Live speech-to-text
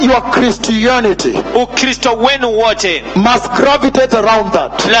your Christianity Ukristo wenu wote must gravitate around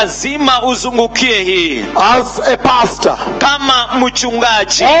that. lazima uzungukie hii. As a pastor, Kama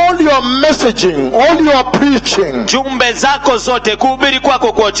mchungaji, all your messaging, all your preaching jumbe zako zote, kuhubiri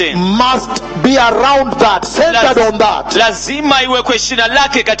kwako kote must be around that, centered on that. lazima iwekwe shina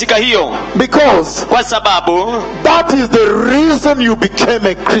lake katika hiyo, Because kwa sababu that is the reason you became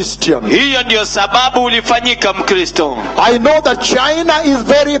a Christian. hiyo ndiyo sababu ulifanyika Mkristo. I know that China is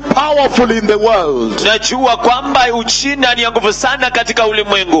very powerful in the world. Najua kwamba Uchina ni ya nguvu sana katika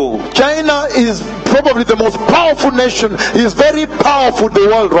ulimwengu. China is probably the most powerful nation, is very powerful in the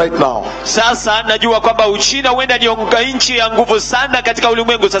world right now. Sasa najua kwamba Uchina huenda ni nchi ya nguvu sana katika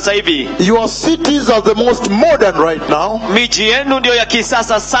ulimwengu sasa hivi. Your cities are the most modern right now. Miji yenu ndio ya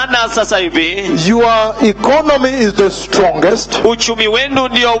kisasa sana sasa hivi. Your economy is the strongest. Uchumi wenu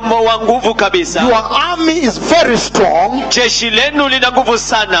ndio wa nguvu kabisa. Your army is very strong. Jeshi lenu lina nguvu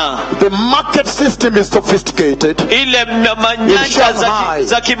sana. The market system is sophisticated. Ile nyanja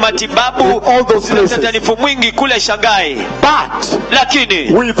za kimatibabu, all those places. utatanifu mwingi kule Shanghai. But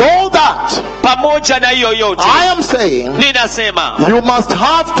Lakini with all that, pamoja na hiyo yote, I am saying ninasema you must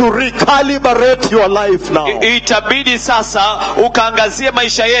have to recalibrate your life now. itabidi sasa ukaangazie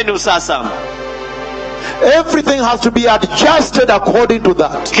maisha yenu sasa. Everything has to be adjusted according to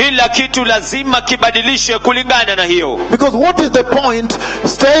that. Kila kitu lazima kibadilishwe kulingana na hiyo. Because what is the point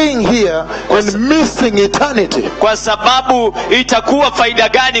staying here and missing eternity? Kwa sababu itakuwa faida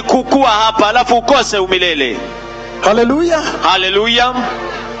gani kukua hapa alafu ukose umilele? Hallelujah. Hallelujah.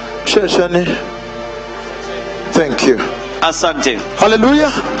 Sheshani. Thank you. Asante. Hallelujah.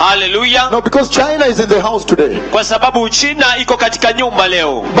 Hallelujah. No, because China is in the house today. Kwa sababu Uchina iko katika nyumba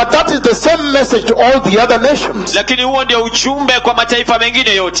leo. But that is the same message to all the other nations. Lakini huo ndio ujumbe kwa mataifa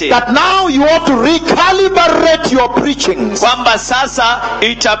mengine yote. That now you have to recalibrate your preachings. Kwamba sasa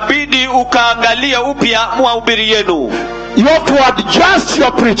itabidi ukaangalie upya mahubiri yenu. You have to adjust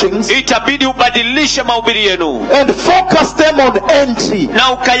your preachings Itabidi ubadilishe mahubiri yenu and focus them on entry.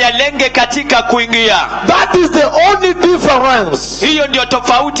 na ukayalenge katika kuingia. That is the only difference Hiyo ndio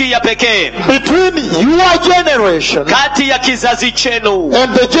tofauti ya pekee between your generation kati ya kizazi chenu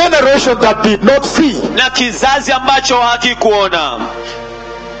and the generation that did not see. na kizazi ambacho hakikuona.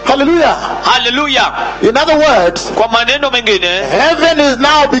 Hallelujah. Hallelujah. In other words, Kwa maneno mengine, heaven is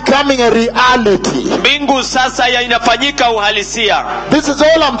now becoming a reality. mbingu sasa ya inafanyika uhalisia. This is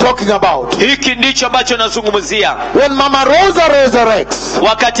all I'm talking about. Hiki ndicho ambacho nazungumzia. When Mama Rosa resurrects,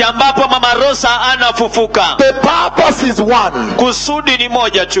 Wakati ambapo Mama Rosa anafufuka, the purpose is one. kusudi ni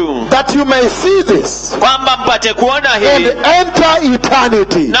moja tu, That you may see this kwamba mpate kuona and hili enter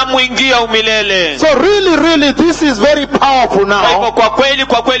eternity. na muingia umilele. So really, this is very powerful Kwa hivyo now.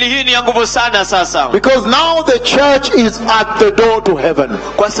 kwa kweli hii ni ya nguvu sana sasa. Because now the church is at the door to heaven.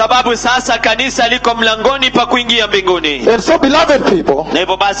 Kwa sababu sasa kanisa liko mlangoni pa kuingia mbinguni. And so beloved people, Na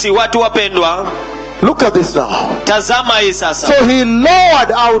hivyo basi watu wapendwa, look at this now. tazama hii sasa. So he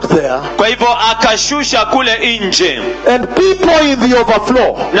lowered out there, Kwa hivyo akashusha kule nje, and people in the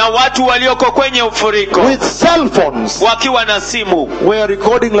overflow na watu walioko kwenye ufuriko with cell phones wakiwa na simu were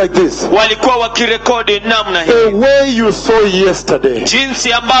recording like this. walikuwa wakirekodi namna The hii, way you saw yesterday.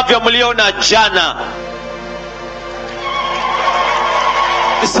 jinsi ambavyo mliona jana.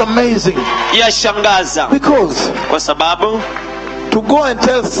 It's amazing. Yashangaza Because kwa sababu to go and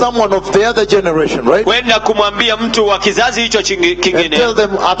tell someone of the other generation, right? kwenda kumwambia mtu wa kizazi hicho And tell kingine,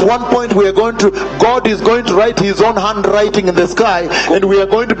 them at one point God is going to write his own handwriting in the sky, and we are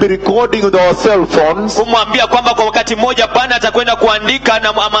going to be recording with our cell phones. kumwambia kwamba kwa wakati mmoja Bwana atakwenda kuandika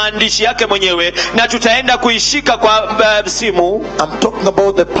na maandishi yake mwenyewe na tutaenda kuishika kwa simu. I'm talking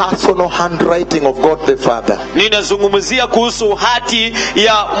about the personal handwriting of God the Father. Ninazungumzia kuhusu hati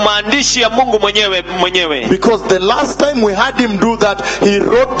ya maandishi ya Mungu mwenyewe. Because the last time we had him do that, he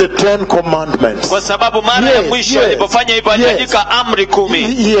wrote the 10 commandments. Kwa sababu mara ya mwisho alipofanya hivyo aliandika amri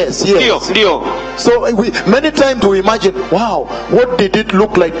 10. Yes. Ndio. So many times we imagine, wow, what did it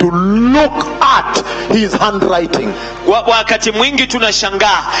look like to look at his handwriting? Wakati mwingi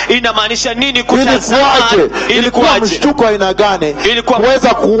tunashangaa inamaanisha nini kutazama. Ilikuwa mshtuko aina gani kuweza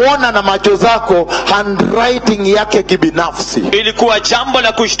kuona na macho zako handwriting yake kibinafsi? Ilikuwa jambo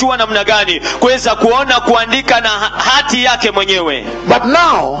la kushtua namna gani kuweza kuona kuandika na hati yake mwenyewe. mwenyewe. But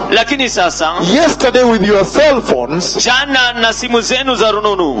now, Lakini sasa, yesterday with your cell phones, jana na simu zenu za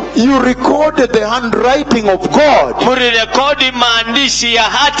rununu, you recorded the handwriting of God mlirekodi maandishi ya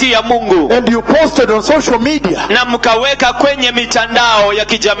hati ya Mungu and you posted on social media. na mkaweka kwenye mitandao ya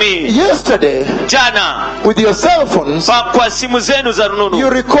kijamii. Yesterday, Jana with your cell phones, kwa simu zenu za you rununu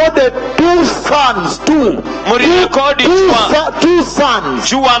recorded two sons, mlirekodi two sons,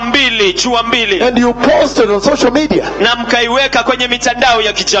 jua mbili and you posted on social media. na mkaiweka kwenye mitandao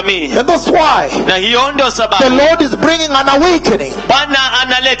ya kijamii. And that's why Na hiyo ndio the sababu Lord is bringing an awakening Bwana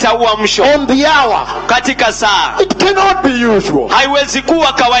analeta uamsho on the hour. katika saa. It cannot be usual. Haiwezi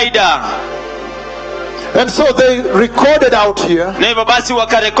kuwa kawaida. And so they recorded out here, Na hivyo basi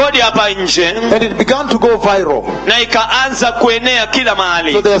wakarekodi hapa nje and it began to go viral. na ikaanza kuenea kila So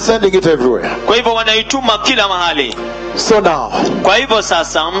mahali. they are sending it everywhere. Kwa hivyo wanaituma kila mahali. So now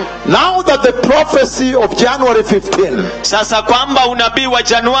Sasa that the prophecy of January 15 sasa kwamba unabii wa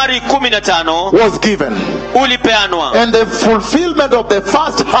Januari 15 was given, ulipeanwa and the fulfillment of the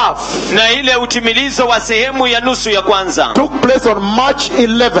first half na ile utimilizo wa sehemu ya nusu ya kwanza took place on March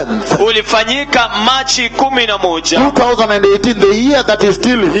 11th, ulifanyika Machi 11, 2018, the year that is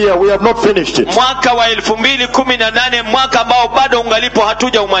still here. We have not finished it. mwaka wa 2018, mwaka ambao bado ungalipo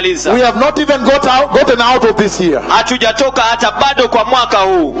hatujaumaliza. We have not even gotten out of this year. Hatujatoka hata bado kwa mwaka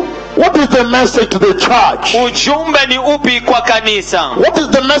huu. What is the message to the church? Ujumbe ni upi kwa kanisa? What is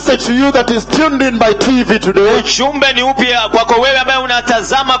the message to you that is tuned in by TV today? Ujumbe ni upi kwako wewe ambaye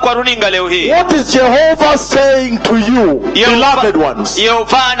unatazama kwa runinga leo hii? What is Jehovah saying to you, beloved ones?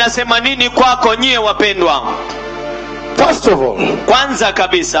 Yehova anasema nini kwako nyie wapendwa? First of all, Kwanza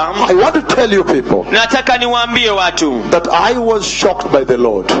kabisa, I want to tell you people nataka niwaambie watu that I was shocked by the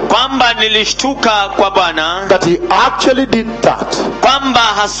Lord, kwamba nilishtuka kwa Bwana that He actually did that. kwamba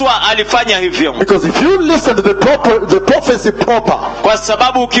haswa alifanya hivyo. Because if you listen to the prophecy proper, Kwa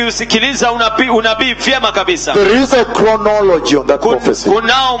sababu ukiusikiliza unabii vyema kabisa, there is a chronology on that prophecy.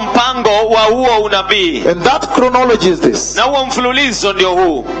 kunao mpango wa huo unabii, And that chronology is this: na huo mfululizo ndio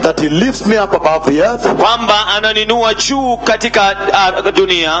huu, that He lifts me up above the earth. kwamba ananinua juu katika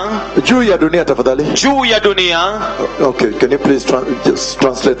dunia, Juu ya dunia tafadhali. juu ya dunia. Okay, can you please just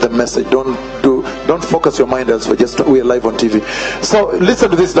translate the message? Don't focus your mind elsewhere. Just we are live on TV. So listen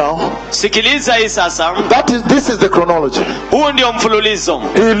to this now. Sikiliza hii sasa, This is the chronology. huu ndio mfululizo.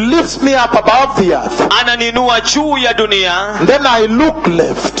 He lifts me up above the earth. Ananinua juu ya dunia, Then I look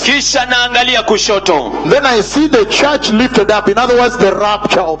left. kisha naangalia kushoto, Then I see the church lifted up. In other words, the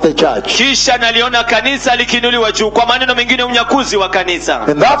rapture of the church. kisha naliona kanisa likiinuliwa juu, kwa maneno mengine unyakuzi wa kanisa.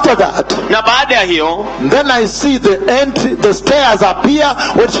 And after that, Na baada ya hiyo, then I see the stairs appear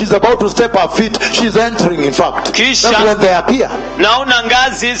when she's about to step her feet. She's entering, in fact. Kisha- That's when they appear. naona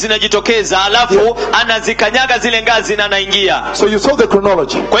ngazi zinajitokeza, alafu anazikanyaga zile ngazi na anaingia. So you saw the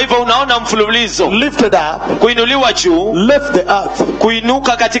chronology. Kwa hivyo unaona mfululizo: Lifted up, kuinuliwa juu, left the earth.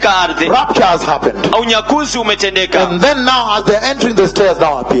 kuinuka katika ardhi, Rapture has happened. unyakuzi umetendeka. And then now as they're entering, the stairs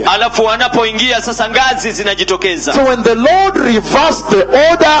now appear. Alafu wanapoingia sasa ngazi zinajitokeza. So when the Lord reversed the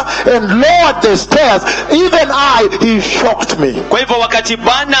order and lowered the stairs, even He shocked me. Kwa hivyo wakati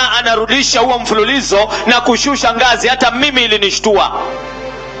Bwana anarudisha huo mfululizo na kushusha ngazi, hata mimi ilinishtua.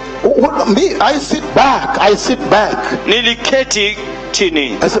 I sit back. Niliketi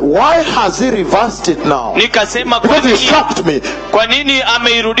chini, I said, why has He reversed it now? nikasema Because He shocked me. kwa nini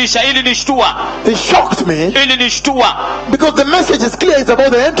ameirudisha? Ilinishtua, He shocked me ilinishtua because the message is clear. It's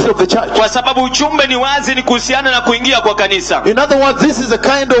about the entry of the church. kwa sababu ujumbe ni wazi, ni kuhusiana na kuingia kwa kanisa. In other words, this is the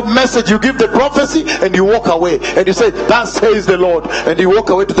kind of message you give the prophecy and you walk away and you say, "That says the Lord," and you walk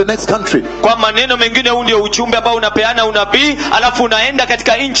away to the next country. Kwa maneno mengine, huu ndio ujumbe ambao unapeana unabii, alafu unaenda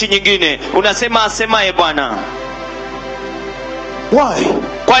katika nchi nyingine, unasema asemaye Bwana. Why?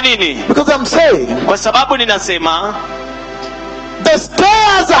 Kwa nini? Because I'm saying Kwa sababu ninasema the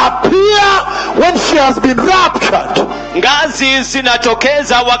stairs appear when she has been raptured. ngazi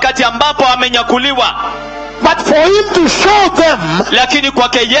zinatokeza wakati ambapo amenyakuliwa, But for Him to show them lakini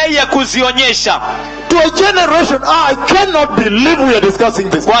kwake yeye kuzionyesha to a generation, I cannot believe we are discussing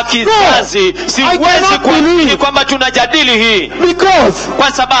this. kwa kizazi, I siwezi cannot kuamini believe. kwamba tunajadili hii, Because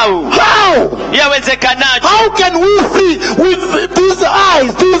kwa sababu how? yawezekanaje? How can we see with these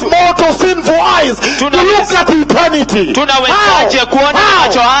eyes, these mortal sinful eyes, to look at eternity? Tunawezaje kuona How?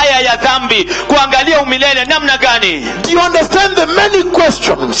 macho haya ya dhambi, kuangalia umilele namna gani? Do you understand the many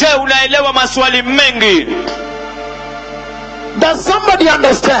questions? Je, unaelewa maswali mengi? Does somebody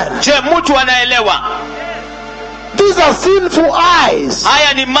understand? Je, mtu anaelewa? These are sinful eyes.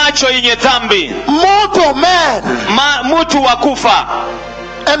 Haya ni macho yenye dhambi, Mortal man. mtu wa kufa.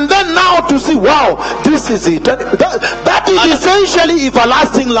 And then now to see, wow, this is it. That is essentially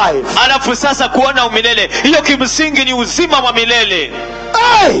everlasting life. Alafu sasa kuona umilele, hiyo kimsingi ni uzima wa milele.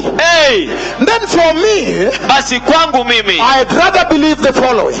 Hey! Then for me, basi kwangu mimi, I'd rather believe the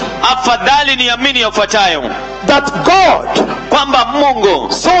following. Afadhali niamini yafuatayo. That God, kwamba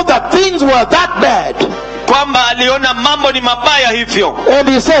Mungu saw that things were that bad, kwamba aliona mambo ni mabaya hivyo, and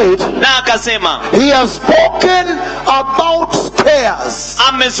he said, na akasema, he has spoken about stairs,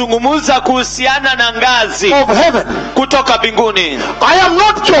 amezungumza kuhusiana na ngazi of heaven, kutoka mbinguni. I am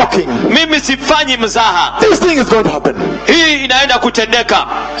not joking. Mimi sifanyi mzaha. This thing is going to happen. Hii inaenda kutendeka.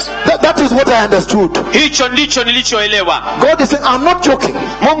 That is what I understood. Hicho ndicho nilichoelewa. God is saying, I'm not joking.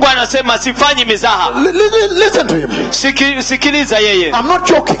 Mungu anasema sifanyi mzaha. Listen to him. Sikiliza yeye. I'm not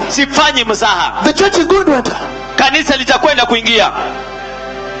joking. Sifanyi mzaha. The church is going to enter. Kanisa litakwenda kuingia.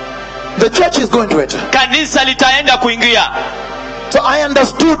 The church is going to enter. Kanisa litaenda kuingia. So I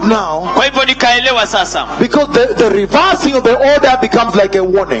understood now. Kwa hivyo nikaelewa sasa. Because the reversing of the order becomes like a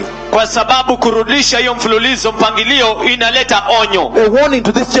warning. Kwa sababu kurudisha hiyo mfululizo mpangilio inaleta onyo. A warning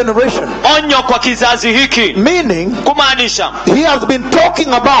to this generation. Onyo kwa kizazi hiki. Meaning, kumaanisha, he has been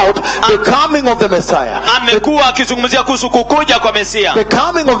talking about the coming of the Messiah. Amekuwa akizungumzia kuhusu kukuja kwa Mesia. The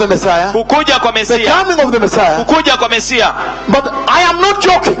coming of the Messiah. Kukuja kwa Mesia. The coming of the Messiah. Kukuja kwa Mesia. But I am not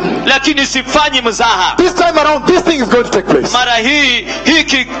joking. Lakini sifanyi mzaha. This time around, this thing is going to take place. Mara hiki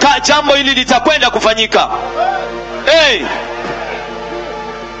jambo hili litakwenda kufanyika. Hey!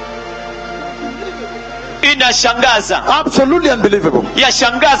 Inashangaza. Absolutely unbelievable.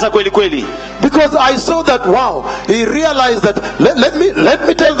 Yashangaza kweli kweli. Because I saw that, wow, he realized that, let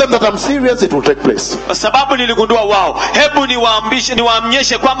me tell them that I'm serious, it will take place. Kwa sababu niligundua wao, hebu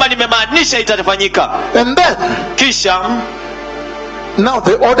niwaamnyeshe kwamba nimemaanisha itafanyika. And then, kisha, now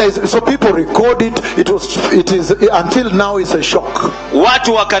the order is, so people record it. It is until now it's a shock.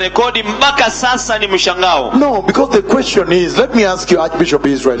 Watu wakarekodi mpaka sasa ni mshangao. No, because the question is, let me ask you, Archbishop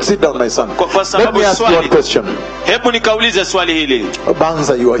Israel, sit down my son. Let me ask you one question. Hebu nikaulize swali hili.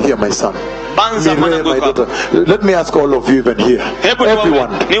 Banza, you are here my son. Banza, Mire, my daughter. Let me ask all of you even here.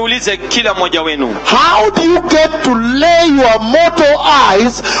 Everyone. Niulize kila mmoja wenu. How do you get to lay your mortal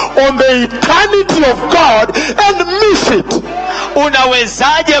eyes on the eternity of God and miss it?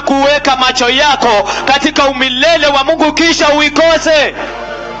 Unawezaje kuweka macho yako katika umilele wa Mungu kisha uikose?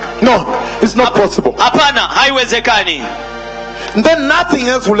 No, it's not possible. Hapana, haiwezekani. Then nothing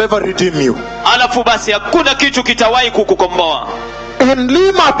else will ever redeem you. Alafu basi hakuna kitu kitawahi kukukomboa. In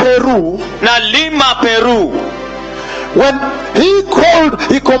Lima, Peru, when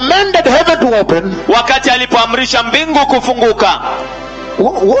he commanded heaven to open, wakati alipoamrisha mbingu kufunguka,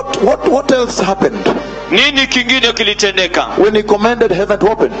 what else happened? Nini kingine kilitendeka? When he commanded heaven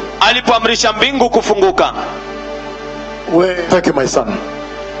to open, alipoamrisha mbingu kufunguka. Thank you, my son.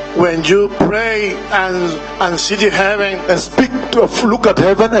 When you pray and see the heaven and look at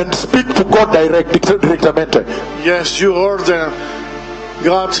heaven and speak to God directamente. Yes, you order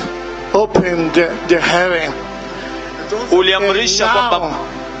God open the heaven. Uliamrisha kwamba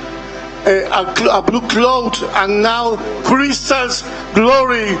a blue cloud, and now crystals,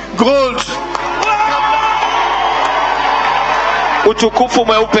 glory, gold. Utukufu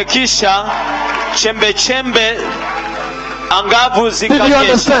mweupe, kisha chembe chembe angavu zikanyesha. Did you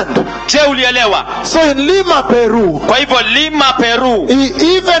understand? Je, ulielewa? So in Lima, Peru, kwa hivyo Lima, Peru,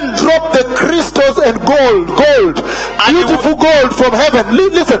 he even dropped the crystals and gold, beautiful gold from heaven.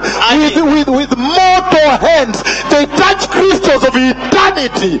 Listen, with mortal hands, they touch crystals of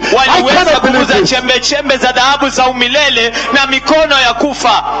eternity. Waliweza kuguza chembe chembe za dhahabu za umilele na mikono ya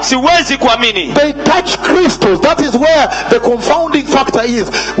kufa. Siwezi kuamini. They touch crystals. That is where the confounding factor is.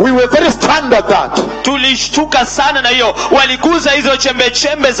 We were very stunned at that. Tulishtuka sana na hiyo. Waliguza hizo chembe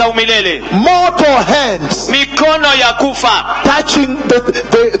chembe za umilele. Mortal hands. Mikono ya kufa. Touching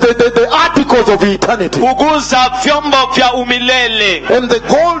the articles of eternity. Kuguza vyombo vya umilele. And the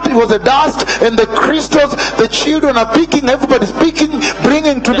gold was a dust, and the crystals, the children are picking, everybody's picking,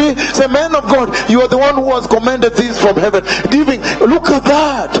 bringing to me. Say, man of God, you are the one who has commanded these from heaven. Giving, look at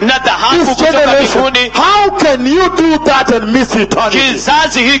that. This generation, how can you do that and miss eternity?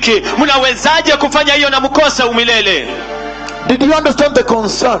 Kizazi hiki, mnawezaje kufanya hiyo na mkose umilele? Did you understand the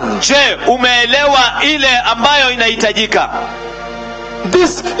concern? Je, umeelewa ile ambayo inahitajika?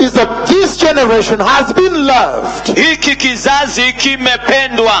 this generation has been loved. Hiki kizazi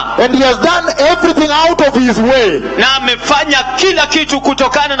kimependwa. And he has done everything out of his way. Na amefanya kila kitu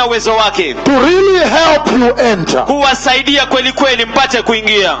kutokana na uwezo wake. To really help you enter. Kuwasaidia kweli kweli mpate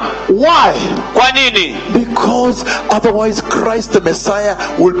kuingia. Why? Kwa nini? Because otherwise Christ the Messiah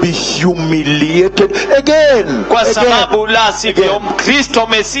will be humiliated again. Kwa sababu la sivyo Kristo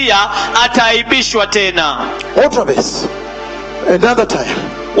Mesia ataaibishwa tena. Otra vez. Another time.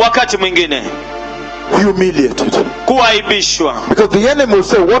 Wakati mwingine. Humiliated. Kuaibishwa. Because the enemy will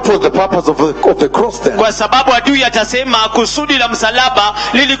say, what was the purpose of the cross then? Kwa sababu adui atasema kusudi la msalaba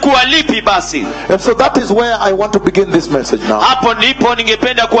lilikuwa lipi basi? And so that is where I want to begin this message now. Hapo ndipo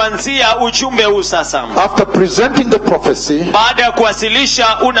ningependa kuanzia ujumbe huu sasa. After presenting the prophecy, baada ya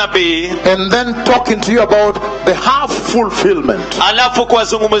kuwasilisha unabii, and then talking to you about the half fulfillment. Alafu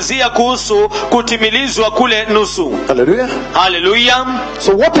kuwazungumzia kuhusu kutimilizwa kule nusu. Hallelujah. Hallelujah.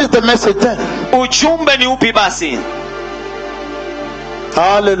 So what is the message then? Ujumbe ni upi basi?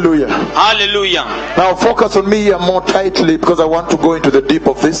 Hallelujah. Hallelujah. Now focus on me here more tightly because I want to go into the deep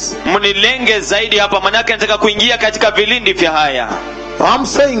of this. Mnilenge zaidi hapa manake nataka kuingia katika vilindi vya haya. I'm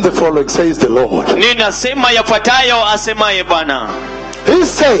saying the following, says the Lord. Ninasema yafuatayo asemaye Bwana. He's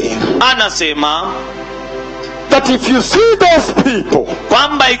saying, anasema that if you see those people,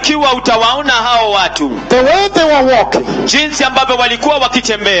 kwamba ikiwa utawaona hao watu, the way they were walking, jinsi ambavyo walikuwa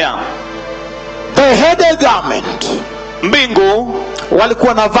wakitembea, they had a garment. Mbingu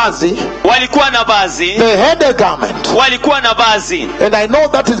walikuwa na vazi. Walikuwa na vazi. They had a garment. Walikuwa na vazi. And I know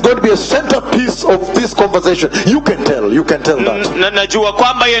that is going to be a centerpiece of this conversation. You can tell that. Na najua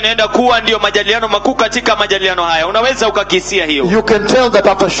kwamba hiyo inaenda kuwa ndio majadiliano makuu katika majadiliano haya. Unaweza ukakisia hiyo. You can tell that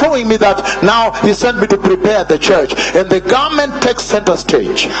after showing me that now he sent me to prepare the church and the garment takes center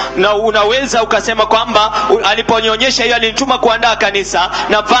stage. Na unaweza ukasema kwamba aliponionyesha hiyo alinituma kuandaa kanisa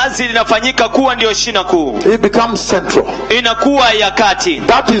na vazi linafanyika kuwa ndio shina kuu. It becomes central. Inakuwa ya kati.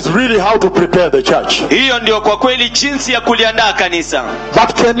 That is really how to prepare the church. Hiyo ndio kwa kweli jinsi ya kuliandaa kanisa.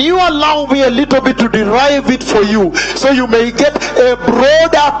 But can you allow me a little bit to derive it for you so you may get a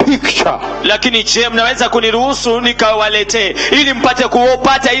broader picture? Lakini je, mnaweza kuniruhusu nikawaletee ili mpate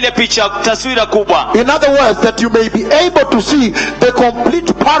kupata ile picha, taswira kubwa. In other words, that you may be able to see the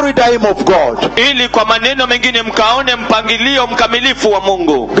complete paradigm of God. Ili kwa maneno mengine mkaone mpangilio mkamilifu wa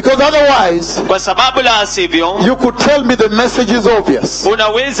Mungu. Because otherwise, kwa sababu la sivyo, you could tell me the message is obvious.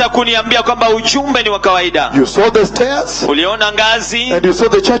 Unaweza kuniambia kwamba ujumbe ni wa kawaida. You saw the stairs. Uliona ngazi. And you saw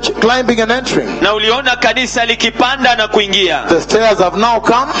the church climbing and entering. Na uliona kanisa likipanda na kuingia. The stairs have now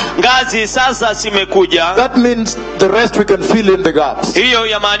come. Ngazi sasa zimekuja. That means the rest we can fill in the gaps. Hiyo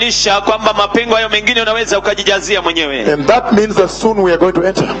yamaanisha kwamba mapengo hayo mengine unaweza ukajijazia mwenyewe. And that means that soon we are going to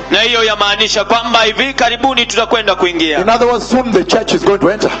enter. Na hiyo yamaanisha kwamba hivi karibuni tutakwenda kuingia. In other words, soon the church is going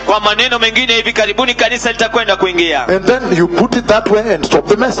to enter. Kwa maneno mengine hivi karibuni kanisa litakwenda kuingia. And then you put it that way and stop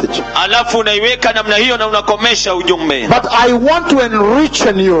the message. Alafu unaiweka namna hiyo na unakomesha ujumbe. But I want to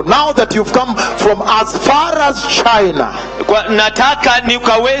enrichen you now that you've come from as far as China. Nataka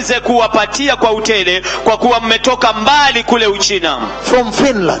nikaweze kuwapatia kwa utele kwa kuwa mmetoka mbali kule Uchina. From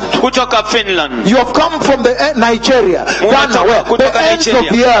Finland. Kutoka Finland. You have come from the Nigeria. Ghana, where the ends of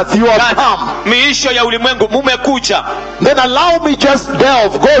the earth you have come. Miisho ya ulimwengu mumekuja. Then allow me just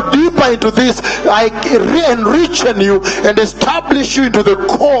delve, go deeper into this. I enrichen you and establish you into the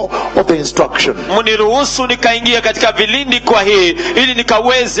core of the instruction. Muniruhusu nikaingia katika vilindi kwa hii ili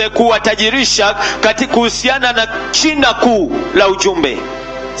nikaweze kuwatajirisha katika kuhusiana na china kuu la ujumbe.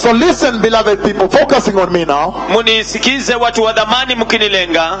 So listen, beloved people, focusing on me now. Munisikize watu wa dhamani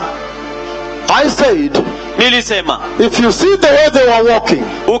mkinilenga. I said, nilisema, if you see the way they were walking,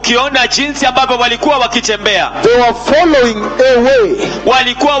 ukiona jinsi ambavyo walikuwa wakitembea, they were following a way.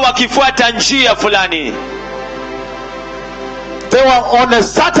 Walikuwa wakifuata njia fulani. They were on a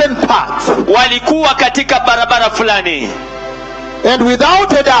certain path. Walikuwa katika barabara fulani. And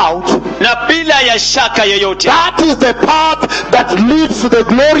without a doubt, na bila ya shaka yoyote, that is the path that leads to the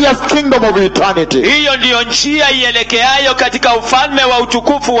glorious kingdom of eternity. Hiyo ndiyo njia ielekeayo katika ufalme wa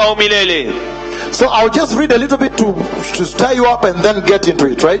utukufu wa umilele. So I'll just read a little bit to stir you up and then get into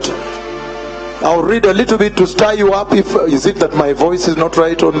it, right? I'll read a little bit to stir you up. If is it that my voice is not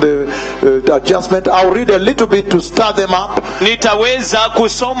right on the adjustment? I'll read a little bit to stir them up. Nitaweza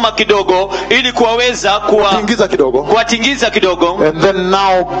kusoma kidogo ili kuwaweza kuwatingiza kidogo. And then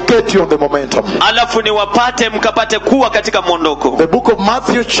now get you on the momentum. Alafu niwapate mkapate kuwa katika mwondoko. The book of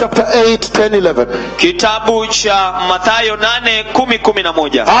Matthew chapter 8, 10, 11. Kitabu cha Mathayo 8, 10,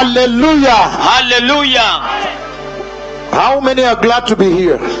 11. Hallelujah. Hallelujah. How many are glad to be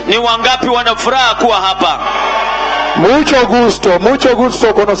here? Ni wangapi wana furaha kuwa hapa? Mucho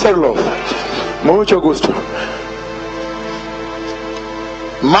gusto conocerlo. Mucho gusto.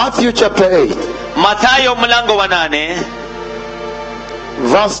 Matthew chapter 8. Mathayo mlango wa 8.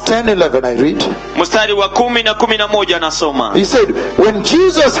 Verse 10, 11 I read. Mstari wa 10 na 11 nasoma. He said, when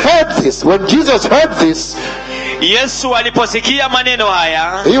Jesus heard this, Yesu aliposikia maneno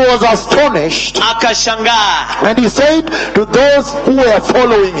haya, he was astonished, akashangaa. and he said to those who were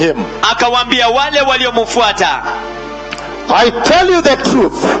following him, Akawaambia wale waliomfuata, I tell you the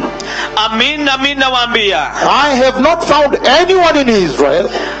truth, amin nawaambia, I have not found anyone in Israel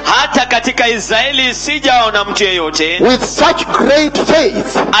hata katika Israeli sijaona mtu yeyote with such great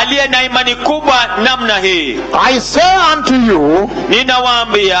faith. aliye na imani kubwa namna hii. I say unto you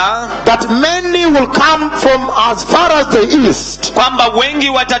Ninawaambia that many will come from as far as the east kwamba wengi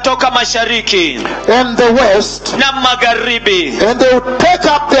watatoka mashariki and the west, na magharibi, and they will take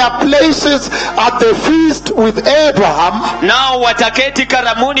up their places at the feast with Abraham, nao wataketi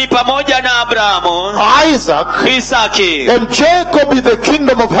karamuni pamoja na Abrahamu, Isaac, Isaki and Jacob in the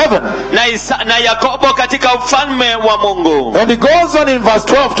kingdom of heaven. na Yakobo katika ufalme wa Mungu. And he goes on in verse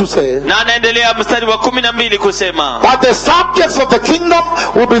 12 to say, Na anaendelea mstari wa 12 kusema, but the subjects of the kingdom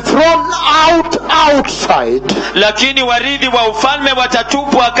will be thrown outside lakini warithi wa ufalme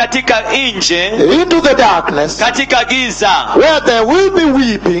watatupwa katika nje, into the darkness, katika giza, where there will be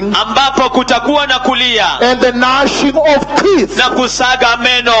weeping ambapo kutakuwa na kulia and the gnashing of teeth. na kusaga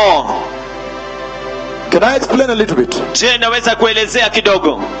meno. Can I explain a little bit? Je, naweza kuelezea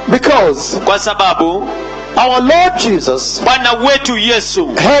kidogo? Because Kwa sababu our Lord Jesus Bwana wetu Yesu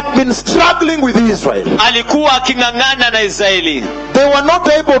had been struggling with Israel. alikuwa aking'ang'ana na Israeli. They were not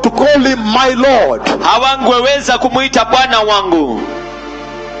able to call him my Lord. Hawangeweza kumuita Bwana wangu.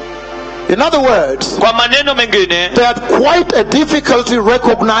 In other words, Kwa maneno mengine, they had quite a difficulty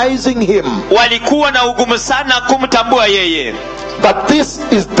recognizing him, walikuwa na ugumu sana kumtambua yeye, that this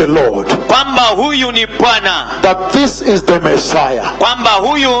is the Lord, kwamba huyu ni Bwana, that this is the Messiah. kwamba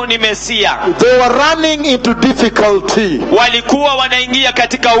huyu ni Mesia. They were running into difficulty Walikuwa wanaingia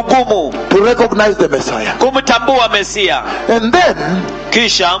katika ugumu to recognize the Messiah. kumtambua Mesia. And then,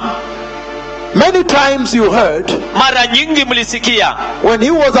 Kisha many times you heard, mara nyingi mlisikia when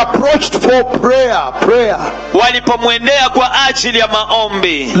he was approached for prayer, walipomwendea kwa ajili ya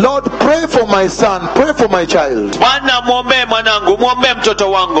maombi, Lord, pray for my son, pray for my child. Bwana muombee mwanangu, muombee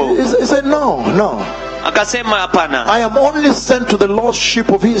mtoto wangu. He said, no. Akasema hapana, I am only sent to the lost sheep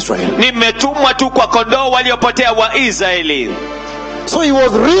of Israel. nimetumwa tu kwa kondoo waliopotea wa Israeli. So he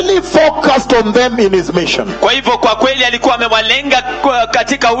was really focused on them in his mission. Kwa hivyo kwa kweli alikuwa amewalenga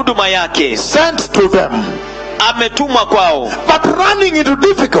katika huduma yake. Sent to them, Ametumwa kwao, but running into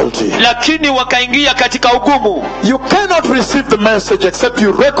difficulty. lakini wakaingia katika ugumu. You cannot receive the message except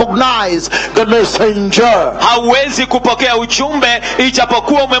you recognize the messenger. Hauwezi kupokea ujumbe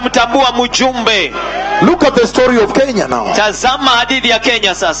ijapokuwa umemtambua mjumbe. Look at the story of Kenya now. Tazama hadithi ya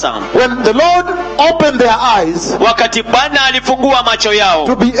Kenya sasa. When the Lord opened their eyes Wakati Bwana alifungua macho yao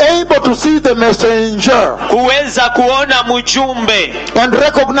to be able to see the messenger kuweza kuona mjumbe and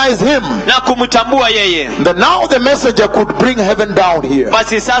recognize him, na kumtambua yeye, then now the messenger could bring heaven down here.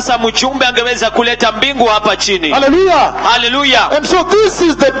 basi sasa mjumbe angeweza kuleta mbingu hapa chini. Hallelujah. Haleluya! And so this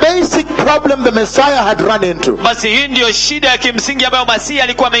is the basic problem the Messiah had run into. Basi hii ndiyo shida ya kimsingi ambayo Masihi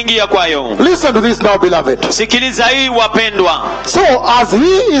alikuwa ameingia kwayo. Listen to this now, beloved. Sikiliza hii wapendwa. So as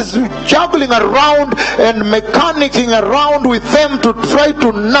he is juggling around and mechanicking around with them to try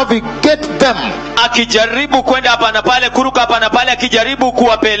to navigate them, Akijaribu kwenda hapa na pale, kuruka hapa na pale, akijaribu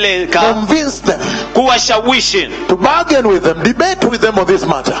kuwapeleka, convince them, kuwashawishi, to bargain with them, debate with them on this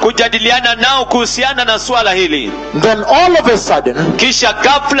matter, kujadiliana nao kuhusiana na swala hili, then all of a sudden kisha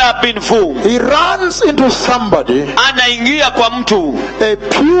ghafla bin vu he runs into somebody, anaingia kwa mtu, a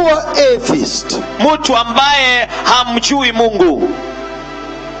pure atheist, mtu ambaye hamjui Mungu.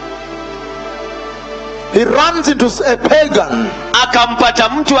 he runs into a pagan, Akampata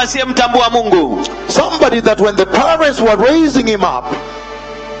mtu asiyemtambua Mungu, somebody that when the parents were raising him up,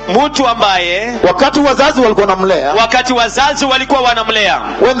 mtu ambaye wakati wazazi walikuwa wanamlea, wakati wazazi walikuwa wanamlea,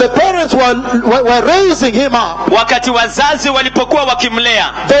 when the parents were raising him up, wakati wazazi walipokuwa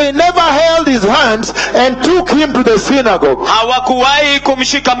wakimlea, they never held his hands and took him to the synagogue. hawakuwahi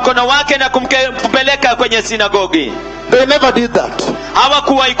kumshika mkono wake na kumpeleka kwenye sinagogi. They never did that.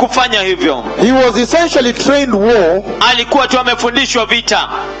 Hawakuwahi kufanya hivyo. He was essentially trained war, Alikuwa tu amefundishwa vita,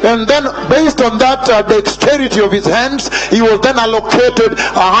 and then based on that dexterity of his hands, he was then allocated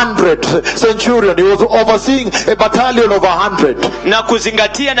 100 centurion. He was overseeing a battalion of 100. Na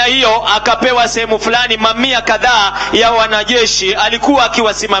kuzingatia na hiyo akapewa sehemu fulani mamia kadhaa ya wanajeshi alikuwa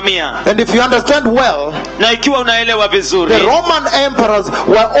akiwasimamia. And if you understand well, na ikiwa unaelewa vizuri, the Roman emperors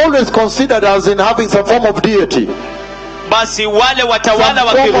were always considered as in having some form of deity. Basi wale watawala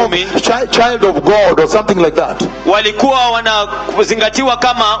wa Kirumi, child of God or something like that, walikuwa wanazingatiwa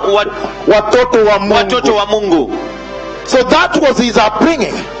kama watoto wa Mungu. So that was his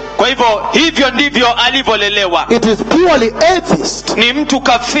upbringing. Kwa hivyo ndivyo alivyolelewa. It is purely atheist. Ni mtu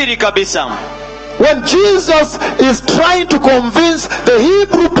kafiri kabisa. When Jesus is trying to convince the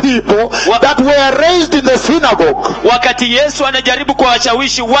Hebrew people that were raised in the synagogue, wakati Yesu anajaribu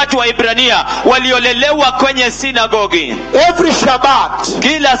kuwashawishi watu wa Ibrania waliolelewa kwenye sinagogi, every Shabbat,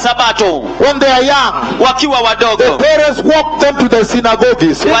 kila Sabato, when they are young, wakiwa wadogo, the parents walk them to the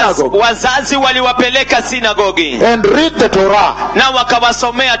synagogue. Wazazi waliwapeleka sinagogi and read the Torah, na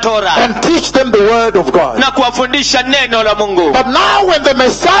wakawasomea Torah, and teach them the word of God, na kuwafundisha neno la Mungu. But now when the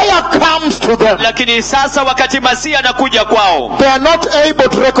Messiah comes to them, lakini sasa wakati Masia anakuja kwao, they are not able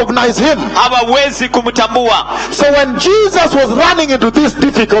to recognize him. Hawawezi kumtambua. So when Jesus was running into this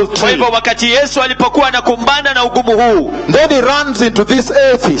difficulty, kwa hivyo wakati Yesu alipokuwa anakumbana na ugumu huu, then he runs into this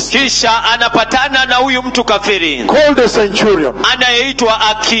atheist, kisha anapatana na huyu mtu kafiri called a centurion, anayeitwa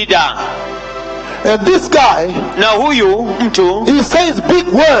akida. And this guy, na huyu mtu, he says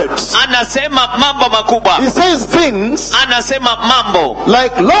big words. Anasema mambo makubwa. He says things. Anasema mambo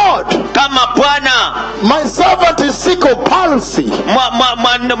like, Lord, kama Bwana, my servant is sick of palsy.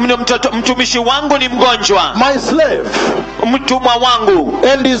 Mtumishi wangu ni mgonjwa. My slave, mtumwa wangu,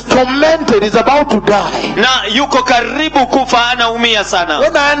 and is tormented, is about to die. Na yuko karibu kufa, anaumia sana.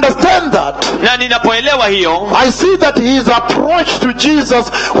 When I understand that, na ninapoelewa hiyo, I see that his approach to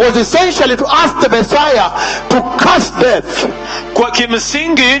Jesus was essentially to ask the Messiah to curse death. Kwa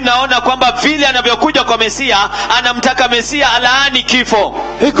kimsingi naona kwamba vile anavyokuja kwa Mesia, anamtaka Mesia alaani kifo.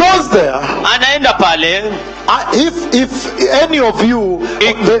 He goes there. Anaenda pale. If any of you,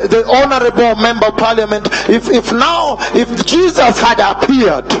 the honorable member of parliament, if Jesus had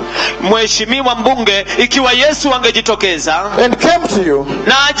appeared, mheshimiwa mbunge, ikiwa Yesu angejitokeza and came to you,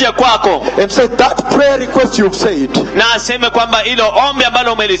 na aje kwako, and said that prayer request you've said, na aseme kwamba ilo ombi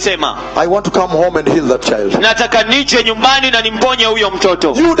ambalo umelisema, I want to come home and heal that child, nataka nije nyumbani na nimponye huyo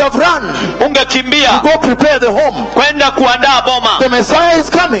mtoto, you would have run. Ungekimbia, you go prepare the home, kwenda kuandaa boma. The Messiah is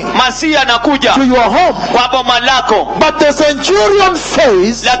coming, Masia anakuja to your home, kwa boma lako. But the centurion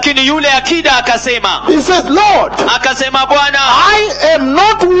says, lakini yule akida akasema, he says, Lord, akasema, Bwana, I am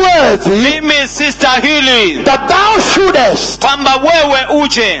not worthy, mimi sistahili, that thou shouldest, kwamba wewe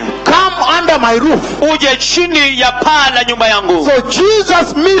uje, come under my roof, uje chini ya paa la nyumba yangu. So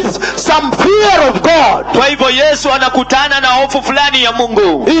Jesus meets some fear of God. Kwa hivyo Yesu anakutana na hofu fulani ya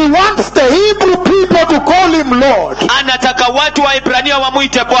Mungu. He wants the Hebrew people to call him Lord. Anataka watu wa Ibrania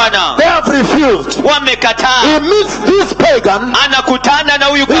wamuite Bwana. They have refused. Wamekataa. He meets this pagan. Anakutana na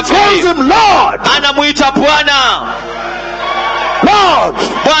huyu kafiri. He calls him Lord. Anamuita Bwana. Lord.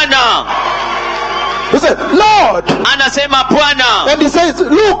 Bwana. He said, Lord. Anasema Bwana. And he says,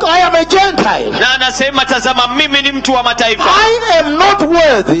 look, I am a Gentile. Na anasema, tazama, mimi ni mtu wa mataifa. I am not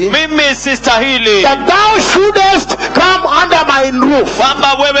worthy, mimi sistahili, that thou shouldest come under my roof,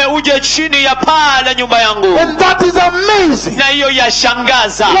 kwamba wewe uje chini ya paa la nyumba yangu. And that is amazing. Na hiyo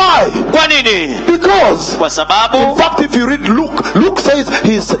yashangaza. Why? Kwa nini? Because, kwa sababu, in fact, if you read Luke says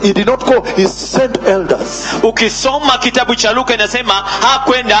he did not go, he sent elders. Ukisoma kitabu cha Luka inasema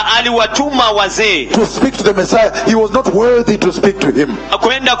hakwenda, aliwatuma wazee to speak to the Messiah. He was not worthy to speak to him.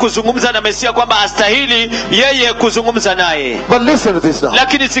 Kwenda kuzungumza na Mesia, kwamba astahili yeye kuzungumza naye. But listen to this now.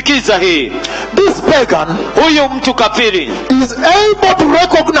 Lakini sikiza hii. This pagan, huyu mtu kafiri, is able to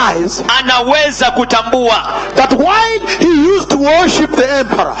recognize, anaweza kutambua, that while he used to worship the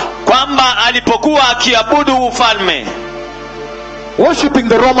emperor, kwamba alipokuwa akiabudu ufalme, worshiping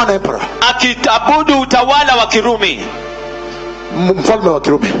the Roman emperor, akiabudu utawala wa Kirumi, mfalme wa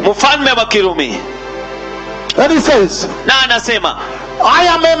Kirumi, mfalme wa Kirumi. And he says, na anasema, I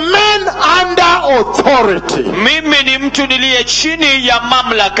am a man under authority. Mimi ni mtu niliye chini ya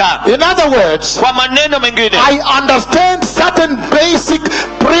mamlaka. In other words, kwa maneno mengine, I understand certain basic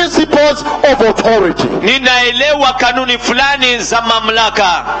principles of authority. Ninaelewa kanuni fulani za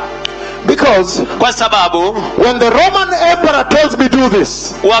mamlaka. Because kwa sababu, when the Roman emperor tells me do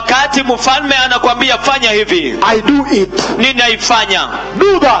this, wakati mfalme anakuambia fanya hivi, I do it. Ninaifanya.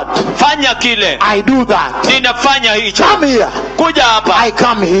 Do that. Fanya kile. I do that. Ninafanya hicho. Come here. Kuja hapa. I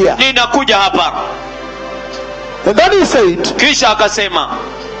come here. Ninakuja hapa. And then he said, kisha akasema,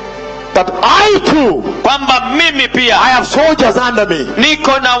 that I too, kwamba mimi I pia have soldiers under me.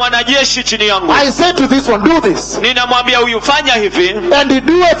 niko na wanajeshi chini yangu. I say to this one, do this, Ninamwambia huyu fanya hivi, and he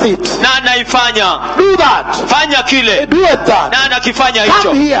doeth it. na anaifanya. Do that, Fanya he kile, doeth that. na anakifanya hicho.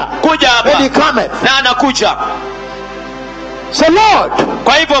 Come here, Kuja and he hapa, cometh. na anakuja. So Lord,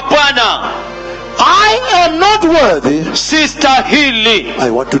 Kwa hivyo Bwana, I am not worthy. sistahili. I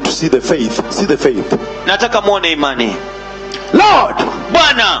want you to see the faith. See the faith. Nataka muone imani. Lord,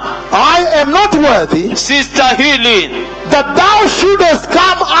 Bwana, I am not worthy sistahili that thou shouldest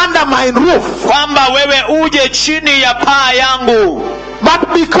come under my roof. kwamba wewe uje chini ya paa yangu,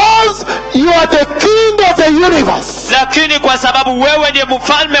 But because you are the king of the universe, lakini kwa sababu wewe ndiye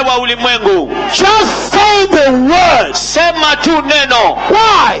mfalme wa ulimwengu, just say the words. sema tu neno.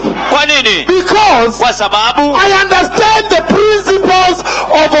 Why? Kwa nini? Because Kwa sababu I understand the principles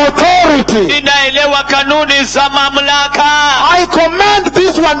of authority. ninaelewa kanuni za mamlaka. I command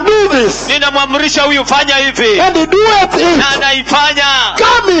this one, do this, Ninamwamrisha huyu fanya hivi, and he doeth na it. anaifanya.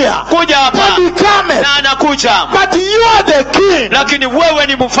 Come here, Kuja hapa, and he cometh. na anakuja. But you are the king Lakini wewe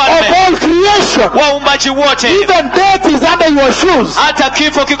ni of mfalme all creation. wa uumbaji wote. Even death is under your shoes. Hata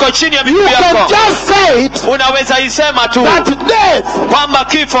kifo kiko chini ya You miguu can yako. just say it, Unaweza isema tu that death kwamba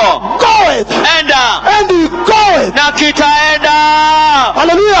kifo goeth, enda, and he goeth. na kitaenda.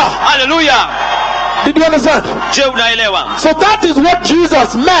 Hallelujah. Haleluya! Did you understand? Je, unaelewa? So that is what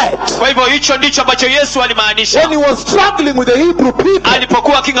Jesus meant Kwa hivyo hicho ndicho ambacho Yesu alimaanisha when he was struggling with the Hebrew people.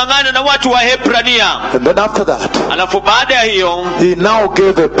 alipokuwa aking'ang'ana na watu wa Hebrania. And then after that, Alafu baada ya hiyo he now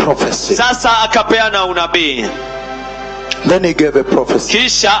gave a prophecy. sasa akapeana unabii, Then he gave a prophecy.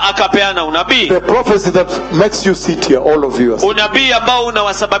 kisha akapeana unabii, The prophecy that makes you sit here, all of you. unabii ambao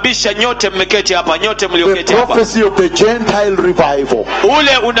unawasababisha nyote mmeketi hapa, nyote The mlioketi hapa, prophecy of the Gentile revival.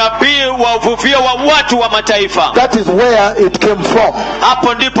 ule unabii wa uvuvio wa watu wa mataifa. That is where it came from.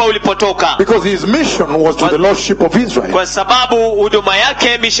 Hapo ndipo ulipotoka, Because his mission was to the Lordship of Israel. kwa sababu huduma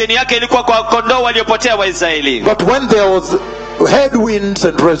yake, misheni yake ilikuwa kwa kondoo waliopotea wa Israeli. But when there was headwinds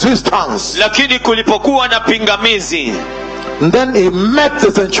and resistance, Lakini kulipokuwa na pingamizi, then he met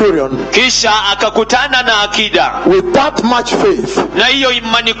the centurion kisha akakutana na akida with that much faith. na hiyo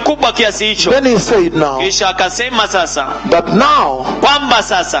imani kubwa kiasi hicho, Then he said now kisha akasema sasa that now kwamba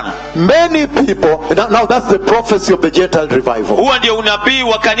sasa many people, now that's the prophecy of the Gentile revival. huo ndio unabii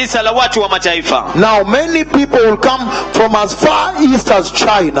wa kanisa la watu wa mataifa. Now many people will come from as far east as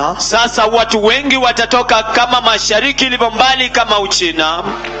China, Sasa watu wengi watatoka kama mashariki ilivyo mbali kama Uchina,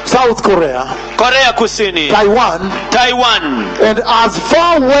 South Korea, Korea Kusini, Taiwan, Taiwan, and as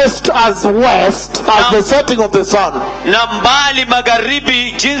far west as the setting of the sun. na mbali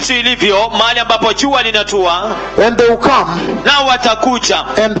magharibi jinsi ilivyo mahali ambapo jua linatua. And they will come Na watakuja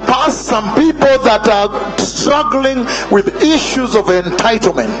and pass some people that are struggling with issues of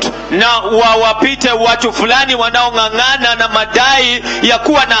entitlement. na wawapite watu fulani wanaong'ang'ana na madai ya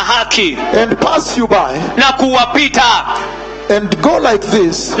kuwa na haki, And pass you by na kuwapita and go like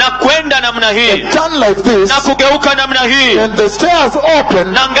this, na kwenda namna hii and turn like this, na kugeuka namna hii, and the stairs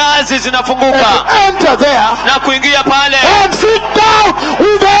open, na ngazi and zinafunguka enter there, na kuingia pale and sit down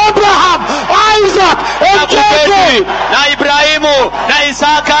with Abraham, Isaac, na and kuketi Jacob na Ibrahimu na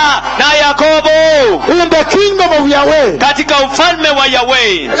Isaka na Yakobo in the kingdom of Yahweh, katika ufalme wa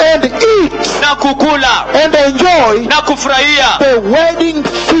Yahweh, and eat na kukula and enjoy na kufurahia the wedding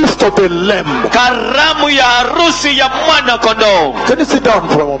feast of the Lamb. karamu ya harusi ya mwana kondoo. Can you sit down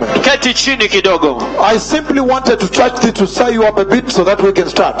for a moment? Keti chini kidogo. I simply wanted to touch this to stir you up a bit so that we can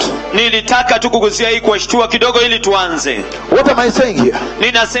start. Nilitaka tu kugusia hii kuwashtua kidogo ili tuanze. What am I saying here?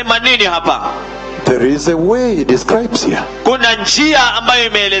 Ninasema nini hapa? There is a way he describes here. Kuna njia ambayo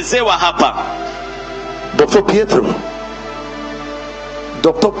imeelezewa hapa. Dr. Pietro.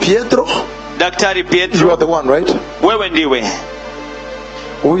 Dr. Pietro, Daktari you Pietro, are the one, right? wewe ndiwe.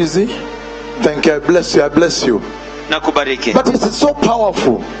 Who is he? Thank you. I bless you. I bless you. Na kubariki. But it is so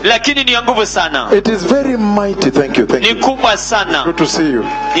powerful. Lakini ni ya nguvu sana. It is very mighty. Thank you. Thank Ni you. kubwa sana. Good to see you.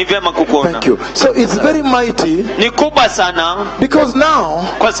 Ni vyema kukuona. Thank you. So it's very mighty Ni kubwa sana because now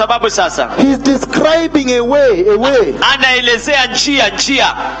kwa sababu sasa he's describing a way anaelezea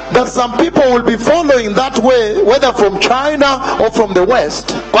njia that some people will be following that way, whether from China or from the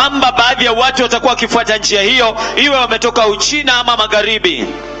West. kwamba baadhi ya watu watakuwa wakifuata njia hiyo, iwe wametoka Uchina ama magharibi.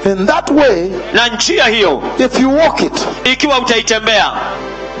 And that way, Na njia hiyo if you walk it, ikiwa utaitembea,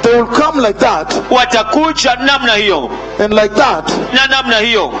 they will come like that watakuja namna hiyo and like that na namna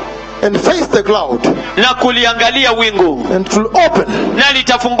hiyo and face the cloud na kuliangalia wingu and it will open. na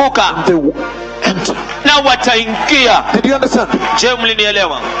litafunguka enter. na wataingia. Did you understand? Je,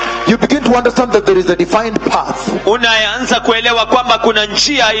 mlinielewa? You begin to understand that there is a defined path. Unaanza kuelewa kwamba kuna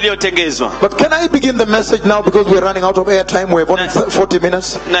njia iliyotengezwa. But can I begin the message now because we're running out of air time? We have only 40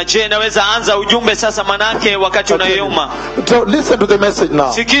 minutes. Na je, naweza anza ujumbe sasa, manake wakati unayoyoma. So listen to the message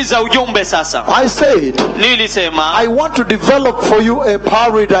now. Sikiza ujumbe sasa. I said, Nilisema I want to develop for you a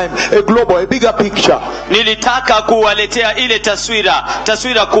paradigm, a global, a bigger picture. nilitaka kuwaletea ile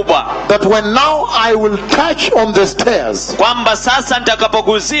taswira kubwa, That when now I will touch on the stairs, kwamba sasa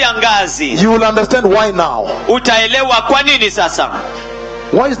nitakapoguzia ngazi you will understand why now. utaelewa kwa nini sasa.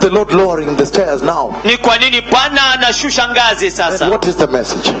 Why is the Lord lowering the stairs now? Ni kwa nini Bwana anashusha ngazi And sasa, what is the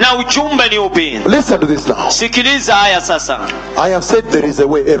message? na ujumbe ni upi? Listen to this now. Sikiliza haya sasa. I have said there is a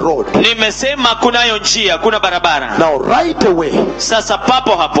way, a road. Nimesema kunayo njia, kuna barabara. Now right away, Sasa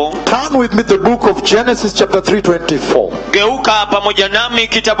papo hapo turn with me the book of Genesis chapter 3:24. geuka pamoja nami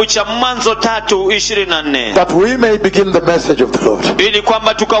kitabu cha Mwanzo 3:24 That we may begin the message of the Lord. ili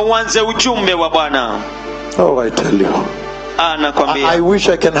kwamba tukauanze ujumbe wa Bwana. Oh, I tell you. I Nakwambia, wish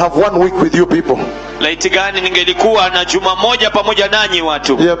I can have 1 week with you people. laiti gani ningelikuwa na juma moja pamoja nanyi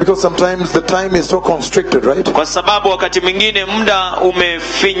watu. Yeah, because sometimes the time is so constricted, right? Kwa sababu wakati mwingine muda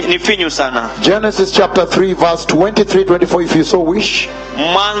ni finyu sana. Genesis chapter 3 verse 23-24 if you so wish.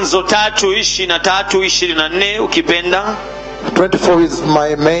 Mwanzo 3:23-24 ukipenda. 24 is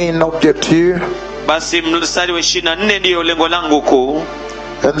my main object here. Basi mstari wa 24 ndio lengo langu kuu.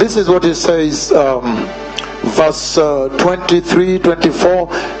 And this is what it says, verse 23-24.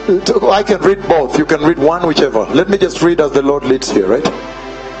 I can read both. You can read one, whichever. Let me just read as the Lord leads here, right?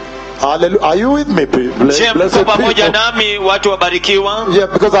 Hallelujah. Are you with me, Je, blessed pamoja people? nami watu wabarikiwa? Yeah,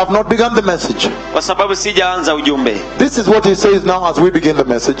 because I have not begun the message. Kwa sababu sijaanza ujumbe. This is what he says now as we begin the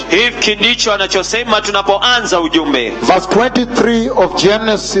message. Hiki ndicho anachosema tunapoanza ujumbe. Verse 23 of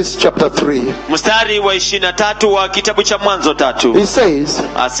Genesis chapter 3. Mstari wa 23 wa kitabu cha Mwanzo 3. He says,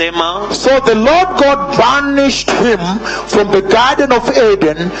 Asema, so the Lord God banished him from the Garden of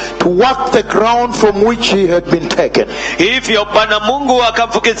Eden to work the ground from which he had been taken. hivyo Bwana Mungu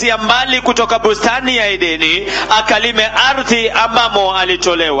akamfukizia mbali kutoka bustani ya Edeni, akalime ardhi ambamo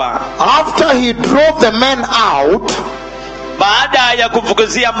alitolewa. After he drove the man out, Baada ya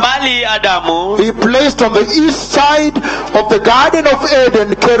kumfukizia mbali Adamu, he placed on the east side of the Garden of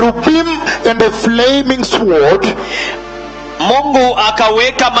Eden cherubim and a flaming sword, Mungu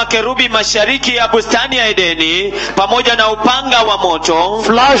akaweka makerubi mashariki ya bustani ya Edeni pamoja na upanga wa moto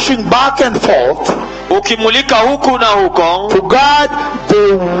flashing back and forth, ukimulika huku na huko, to guard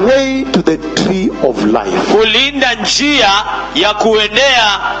the way to the tree of life. kulinda njia ya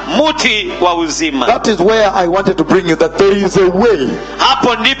kuendea muti wa uzima. That is where I wanted to bring you, that there is a way.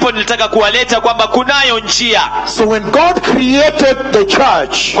 Hapo ndipo nilitaka kuwaleta kwamba kunayo njia. So when God created the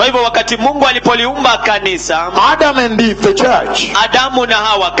church, Kwa hivyo wakati Mungu alipoliumba kanisa, Adam and Eve, the church, Adamu na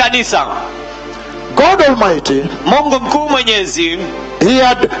Hawa, kanisa, God Almighty, Mungu mkuu mwenyezi he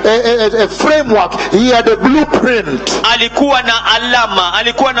had a framework, he had a blueprint alikuwa na alama,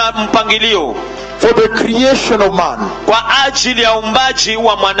 alikuwa na mpangilio for the creation of man. kwa ajili ya uumbaji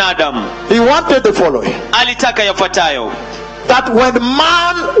wa mwanadamu. He wanted the following, Alitaka yafuatayo: that when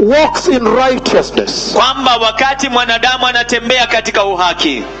man walks in righteousness, kwamba wakati mwanadamu anatembea katika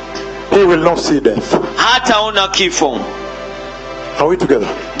uhaki, he will not see death. hataona kifo. Are we together?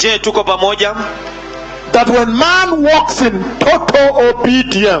 Je, tuko pamoja? That when man walks in total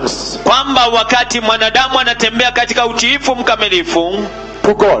obedience Kwamba wakati mwanadamu anatembea katika utiifu mkamilifu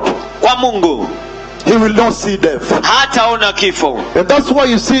to God, kwa Mungu, he will not see death. hataona kifo. And that's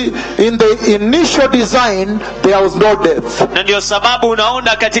why you see in the initial design there was no death. Na ndio sababu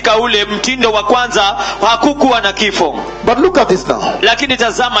unaona katika ule mtindo wa kwanza hakukuwa na kifo. But look at this now. Lakini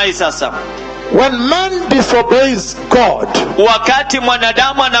tazama hii sasa, When man disobeys God, wakati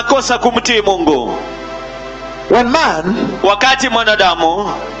mwanadamu anakosa kumtii Mungu, when man wakati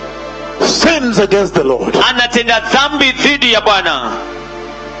mwanadamu sins against the Lord, anatenda dhambi dhidi ya Bwana,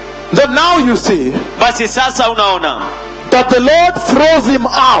 then now you see basi sasa unaona that the Lord throws him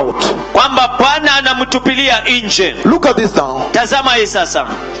out. kwamba Bwana anamtupilia nje. Look at this now. Tazama hii sasa,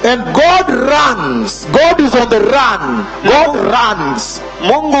 And God runs. God is on the run. God runs.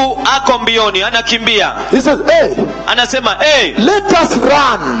 Mungu ako mbioni, anakimbia. He says, hey, Anasema, hey, let us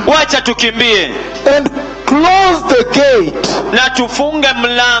run wacha tukimbie and close the gate na tufunge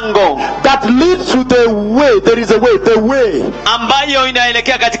mlango that leads to the way. There is a way, the way. ambayo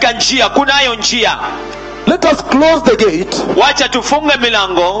inaelekea katika njia. Kunayo njia. Let us close the gate Wacha tufunge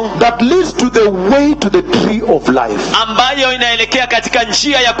milango that leads to the way to the tree of life. ambayo inaelekea katika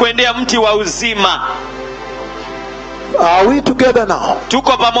njia ya kuendea mti wa uzima. Are we together now?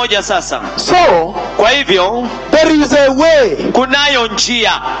 Tuko pamoja sasa. So, Kwa hivyo there is a way kunayo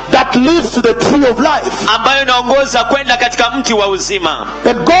njia that leads to the tree of life. ambayo inaongoza kwenda katika mti wa uzima,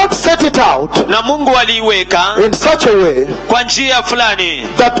 And God set it out na Mungu aliiweka in such a way kwa njia fulani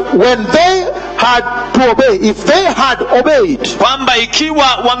that when they had to obey, if they had obeyed, kwamba ikiwa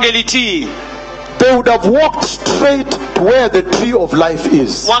wangelitii, they would have walked straight to where the tree of life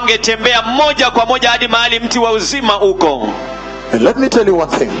is. wangetembea moja kwa moja hadi mahali mti wa uzima uko. And let me tell you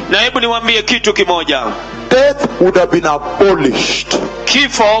one thing. Na hebu niwaambie kitu kimoja, Death would have been abolished.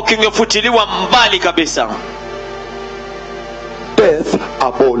 kifo kingefutiliwa mbali kabisa. Death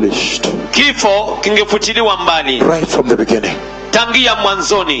abolished. Kifo kingefutiliwa mbali Right from the beginning. tangia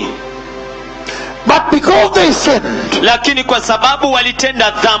mwanzoni. But because they sinned, Lakini kwa sababu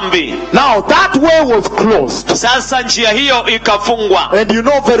walitenda dhambi, now that way was closed. sasa njia hiyo ikafungwa. And you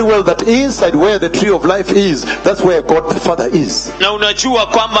know very well that inside where the tree of life is, that's where God the Father is. Na unajua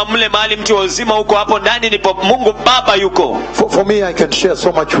kwamba mle mahali mti wa uzima uko, hapo ndani ndipo Mungu Baba yuko. For me, I can share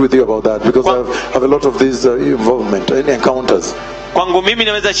so much with you about that because I have a lot of these involvement and encounters. Kwangu mimi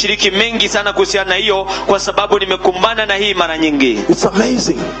naweza shiriki mengi sana kuhusiana na hiyo, kwa sababu nimekumbana na hii mara nyingi. It's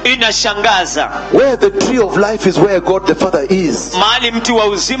amazing. Inashangaza. Where the tree of life is where God the Father is. Mahali mti wa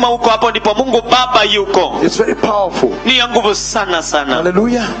uzima uko, hapo ndipo Mungu Baba yuko. It's very powerful. Ni ya nguvu sana sana.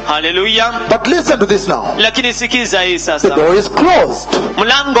 Hallelujah. Haleluya. But listen to this now. Lakini sikiza hii The sasa. door is closed.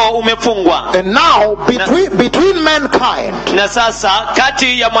 Mlango umefungwa. And now between mankind Na sasa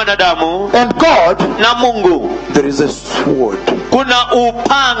kati ya mwanadamu and God, na Mungu there is a sword. kuna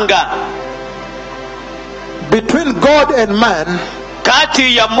upanga. Between God and man,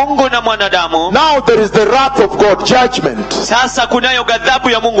 Kati ya Mungu na mwanadamu now there is the wrath of God, judgment. sasa kunayo ghadhabu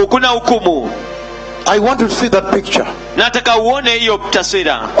ya Mungu, kuna hukumu. I want you to see that picture. Nataka uone hiyo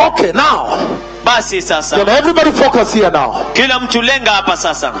taswira. Okay, now, Basi sasa can everybody focus here now? kila mtu lenga hapa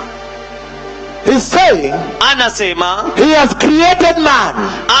sasa. He's saying Anasema he has created man.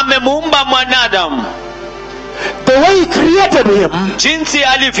 amemuumba mwanadamu. The way he created him Jinsi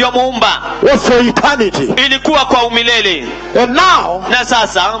alivyomuumba was for eternity. ilikuwa kwa umilele, And now, na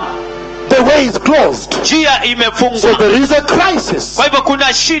sasa the way is closed. njia So imefungwa. there is a crisis. Kwa hivyo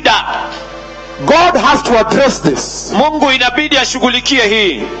kuna shida. God has to address this. Mungu inabidi ashughulikie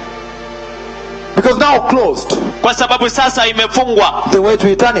hii, Because now closed. kwa sababu sasa imefungwa The way to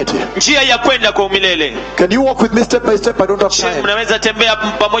eternity. njia ya kwenda kwa umilele. Can you walk with me step by step? I don't have Je, time. mnaweza tembea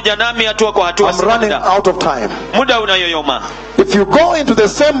pamoja nami hatua kwa hatua? I'm Sina running muda. out of time. Muda unayoyoma. If you go into the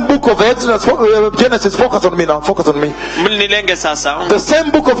same book of Exodus, Genesis, focus on me now, focus on me. Nilenge sasa The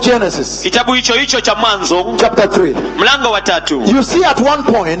same book of Genesis, kitabu hicho hicho cha Mwanzo chapter 3. mlango wa 3. You see at one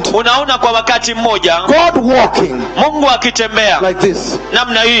point, Unaona kwa wakati mmoja God walking Mungu akitembea like this.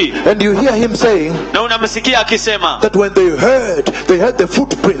 namna hii, And you hear him saying na unamsikia akisema that when they heard the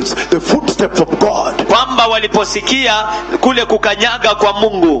footprints, the footsteps of God. kwamba waliposikia kule kukanyaga kwa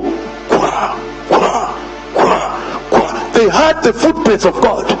Mungu, Kwa, kwa, kwa, kwa. They heard the footprints of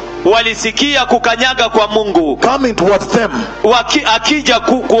God walisikia kukanyaga kwa Mungu coming towards them. akija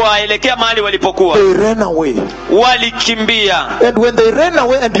kuwaelekea mahali walipokuwa, They ran away. walikimbia. And when they ran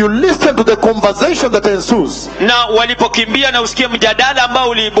away and you listen to the conversation that ensues, Na walipokimbia na usikie mjadala ambao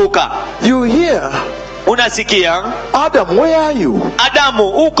uliibuka, you hear, unasikia Adam, where are you? Adamu,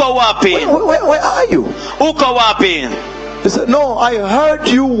 uko wapi? Where are you? Uko wapi? He said, no, I heard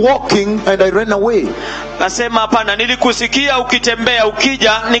you walking and I ran away. Nasema hapana, nilikusikia ukitembea,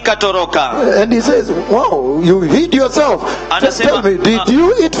 ukija nikatoroka. And he says, wow, you hid yourself. Tell me, did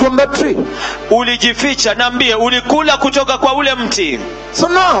you eat from that tree? Ulijificha, niambie, ulikula kutoka kwa ule mti? So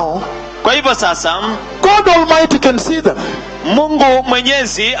now, Kwa hivyo sasa God Almighty can see them. Mungu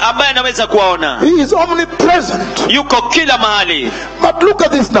Mwenyezi ambaye anaweza kuwaona He is omnipresent. yuko kila mahali. But look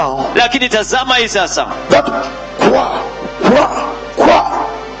at this now. Lakini tazama hii sasa, That kwa,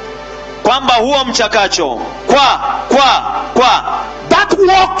 kwamba huo mchakacho that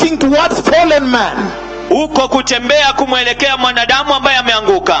walking towards fallen man, huko kutembea kumwelekea mwanadamu ambaye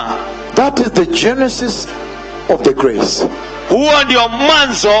ameanguka, that is the genesis of the grace. huo ndio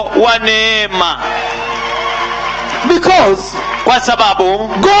mwanzo wa neema. Because Kwa sababu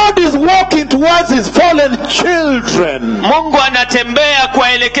God is walking towards his fallen children. Mungu anatembea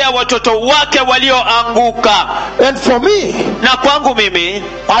kuwaelekea watoto wake walioanguka. And for me, Na kwangu mimi,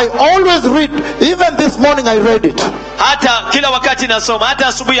 I always read, even this morning I read it. hata kila wakati nasoma, hata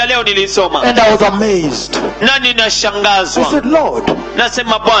asubuhi ya leo nilisoma, And I was amazed. na I ninashangazwa. said, Lord,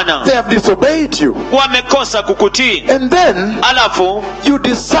 Nasema Bwana, they have disobeyed you. wamekosa kukutii, And then alafu you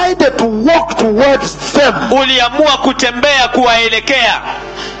decided to walk towards them. uliamua kutembea kuwaelekea.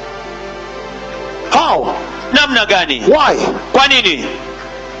 How? Namna gani? Why? Kwa nini?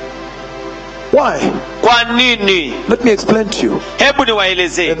 Why? Kwa nini? Let me explain to you. Hebu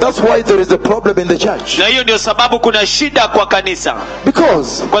niwaelezee. And that's why there is a problem in the church. Na hiyo ndio sababu kuna shida kwa kanisa.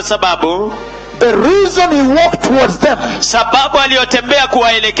 Because Kwa sababu the reason he walked towards them sababu aliyotembea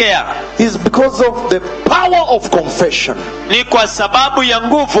kuwaelekea is because of the power of confession. ni kwa sababu ya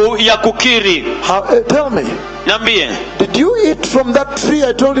nguvu ya kukiri. Tell me, Niambie, did you eat from that tree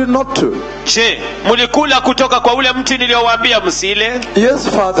I told you not to? je, mlikula kutoka kwa ule mti niliowaambia msile? Yes,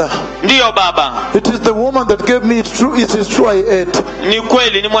 Father. Ndiyo baba. It is the woman that gave me. It's true. It is true. I ate. Ni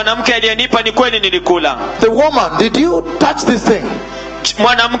kweli, ni mwanamke aliyenipa, ni kweli nilikula. The woman, did you touch this thing?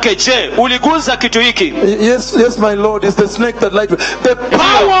 Mwanamke, je, uliguza kitu hiki? Yes, yes, my Lord. It's the snake that lied. The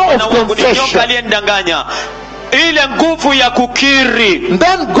power of Nyoka confession. aliyendanganya. Ile nguvu ya kukiri.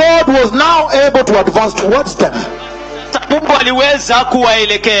 Then God was now able to advance towards them Mungu aliweza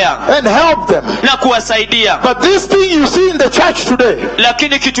kuwaelekea and help them. na kuwasaidia. But this thing you see in the church today,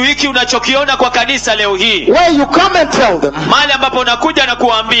 Lakini kitu hiki unachokiona kwa kanisa leo hii, where you come and tell them, mahali ambapo unakuja na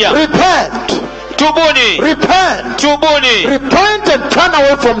kuambia repent, tubuni, repent, tubuni, repent and turn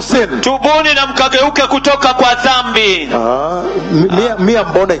away from sin. tubuni na mkageuke kutoka kwa dhambi. Me,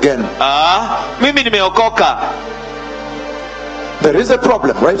 I'm born again. Mimi nimeokoka. There is a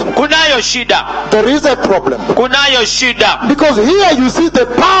problem, right? Kunayo shida, There is a problem. kunayo shida. Because here you see the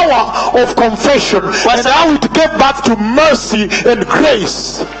power of confession and how it gave birth to mercy and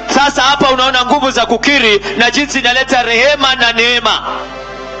grace. Sasa hapa unaona nguvu za kukiri na jinsi inaleta rehema na neema.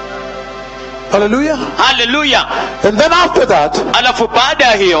 Hallelujah. Hallelujah. And then after that, Alafu baada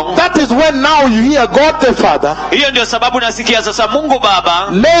ya hiyo, that is when now you hear God the Father hiyo ndio sababu nasikia sasa Mungu Baba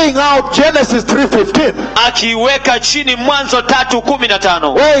laying out Genesis 3:15, akiweka chini Mwanzo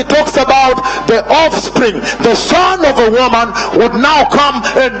 3:15, where he talks about the offspring, the son of a woman would now come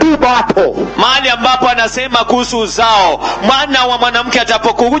and do battle. mahali ambapo anasema kuhusu uzao, mwana wa mwanamke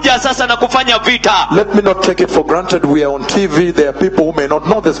atapokuja sasa na kufanya vita. Let me not take it for granted. We are on TV. There are people who may not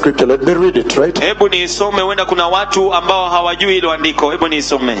know the scripture. Let me read it, right? Hebu niisome, huenda kuna watu ambao hawajui hilo andiko. Hebu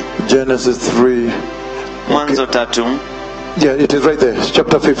niisome Genesis 3. Mwanzo 3 Yeah, it is right there.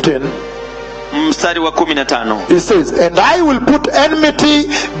 Chapter 15. mstari wa 15. It says, and I will put enmity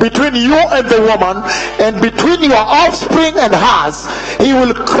between you and the woman, and between your offspring and hers. He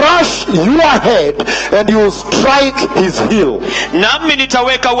will crush your head, and you will strike his heel. Nami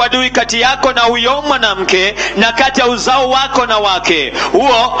nitaweka uadui kati yako na huyo mwanamke, na kati ya uzao wako na wake.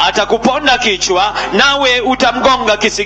 Huo atakuponda kichwa, nawe utamgonga kisigino.